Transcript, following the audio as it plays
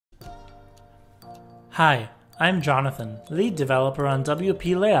Hi, I'm Jonathan, lead developer on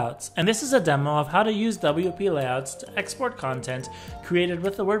WP Layouts, and this is a demo of how to use WP Layouts to export content created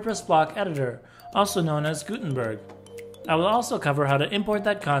with the WordPress block editor, also known as Gutenberg. I will also cover how to import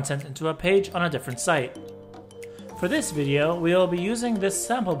that content into a page on a different site. For this video, we will be using this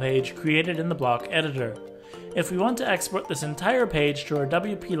sample page created in the block editor. If we want to export this entire page to our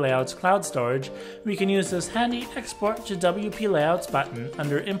WP Layouts cloud storage, we can use this handy Export to WP Layouts button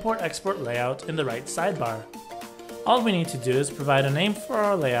under Import Export Layout in the right sidebar. All we need to do is provide a name for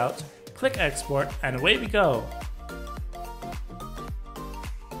our layout, click Export, and away we go!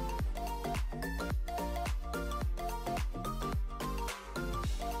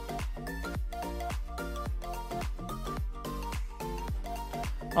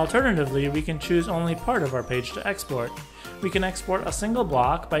 Alternatively, we can choose only part of our page to export. We can export a single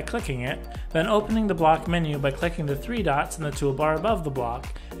block by clicking it, then opening the block menu by clicking the three dots in the toolbar above the block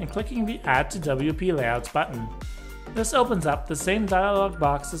and clicking the Add to WP Layouts button. This opens up the same dialog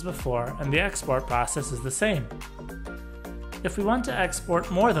box as before, and the export process is the same. If we want to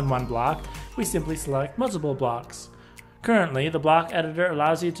export more than one block, we simply select multiple blocks. Currently, the block editor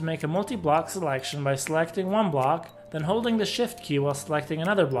allows you to make a multi-block selection by selecting one block, then holding the Shift key while selecting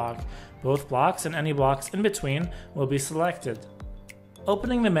another block. Both blocks and any blocks in between will be selected.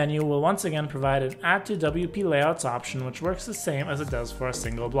 Opening the menu will once again provide an Add to WP Layouts option, which works the same as it does for a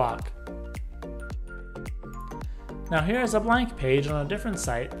single block. Now here is a blank page on a different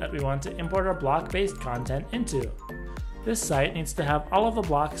site that we want to import our block-based content into. This site needs to have all of the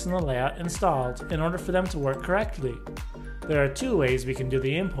blocks in the layout installed in order for them to work correctly. There are two ways we can do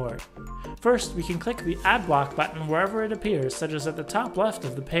the import. First, we can click the Add Block button wherever it appears, such as at the top left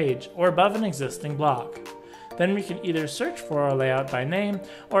of the page or above an existing block. Then we can either search for our layout by name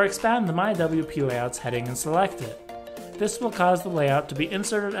or expand the My WP Layouts heading and select it. This will cause the layout to be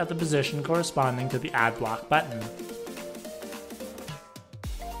inserted at the position corresponding to the Add Block button.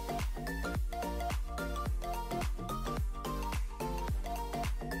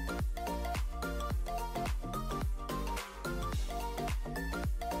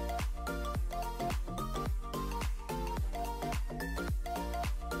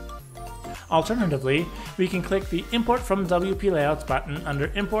 Alternatively, we can click the Import from WP Layouts button under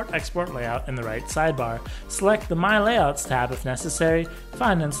Import Export Layout in the right sidebar, select the My Layouts tab if necessary,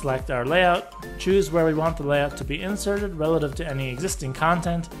 find and select our layout, choose where we want the layout to be inserted relative to any existing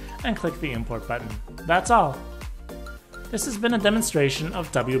content, and click the Import button. That's all! This has been a demonstration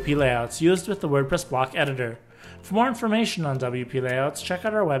of WP Layouts used with the WordPress block editor. For more information on WP Layouts, check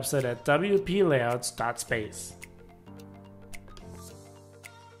out our website at wplayouts.space.